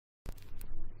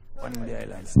on the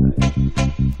island style.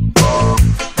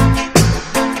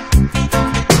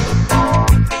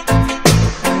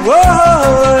 Whoa,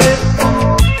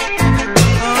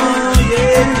 oh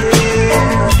yeah,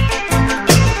 yeah.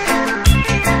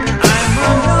 I'm a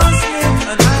Muslim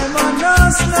and I'm a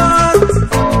Muslim.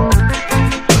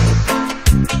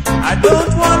 I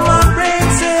don't want my brain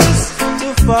cells to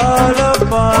fall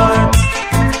apart.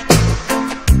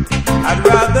 I'd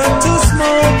rather to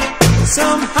smoke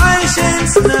some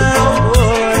Haitians now,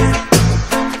 boy,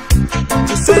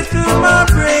 to settle my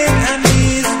brain and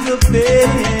ease the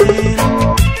pain.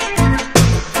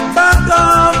 Back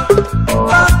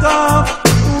off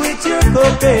with your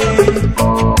cocaine.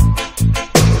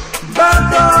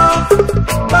 Back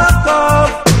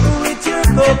off with your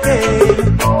cocaine.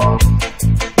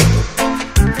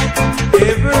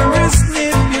 Every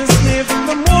sniff you sniff,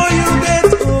 the more you get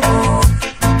hooked.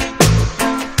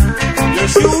 Your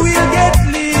shoe will get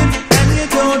clean and you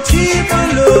don't even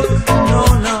look. No,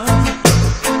 no.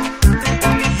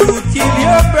 You kill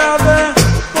your brother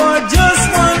for just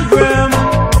 1 gram.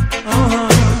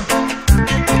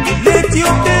 It let you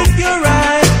think you're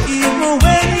right even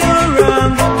when you're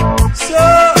wrong. So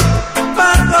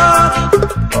back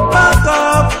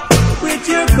off with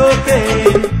your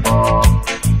cocaine.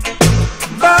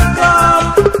 Back off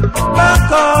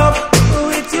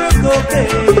with your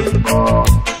cocaine.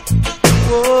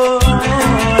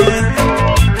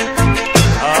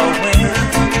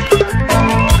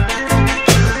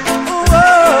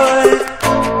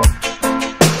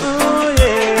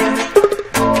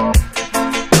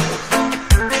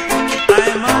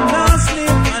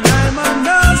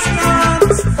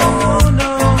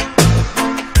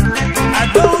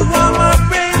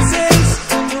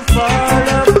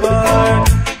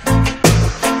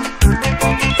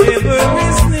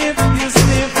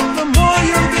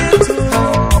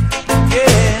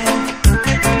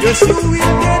 You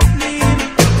will get clean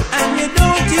and you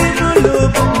don't even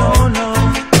look. No, no.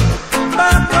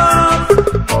 Back off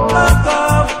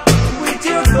with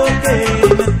your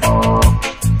cocaine.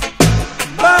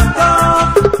 Back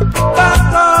off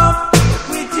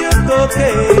with your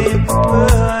cocaine.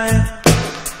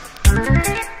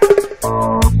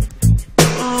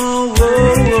 Oh,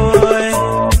 boy.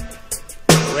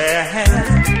 Where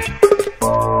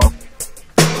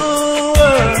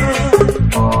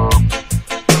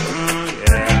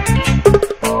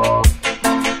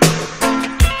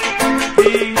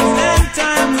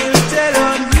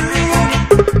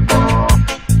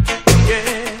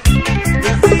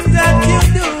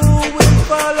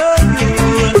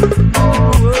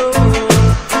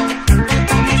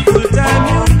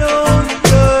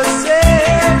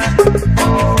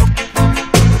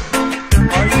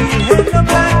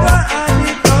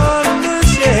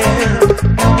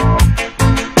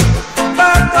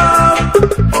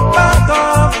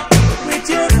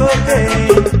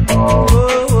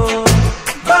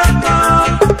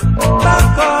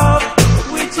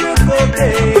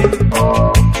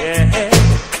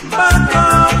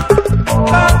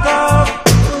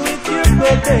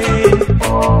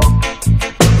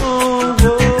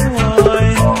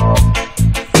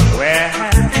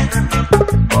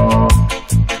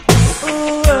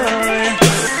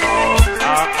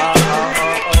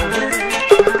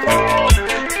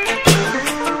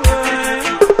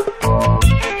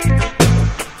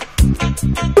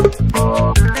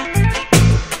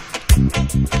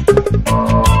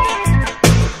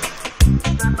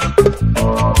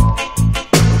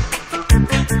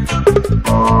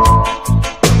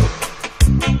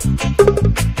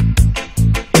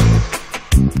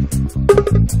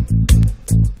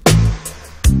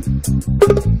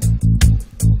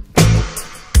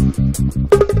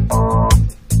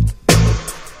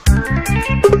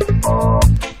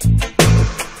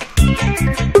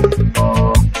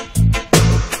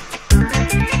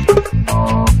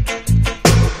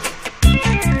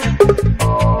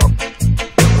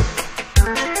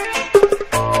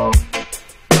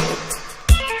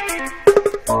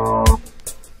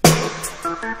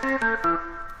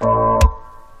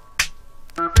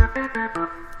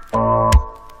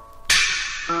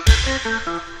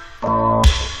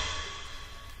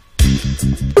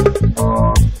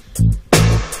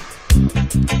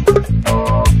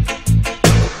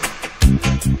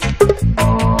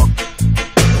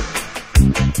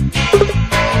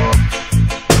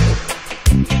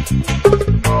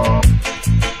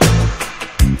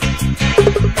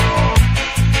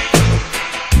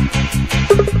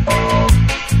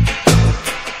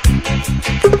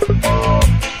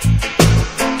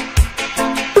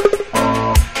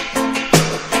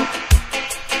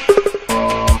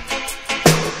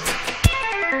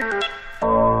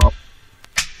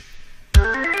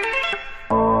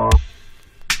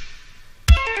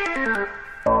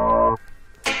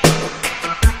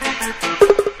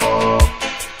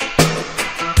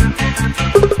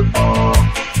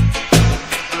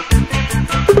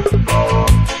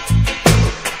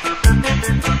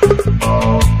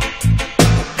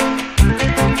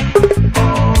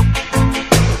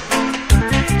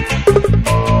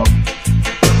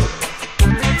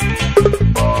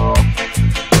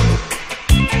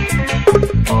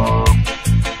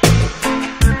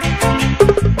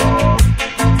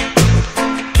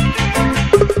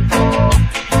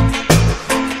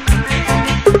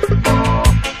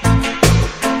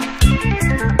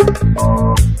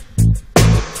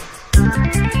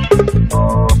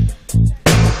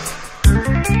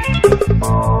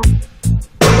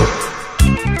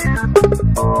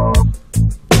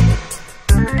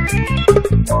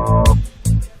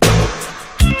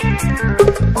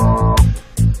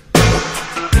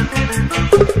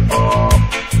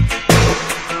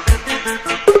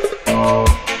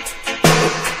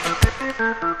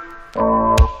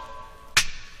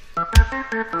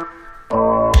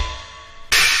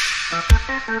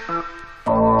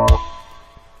Oh.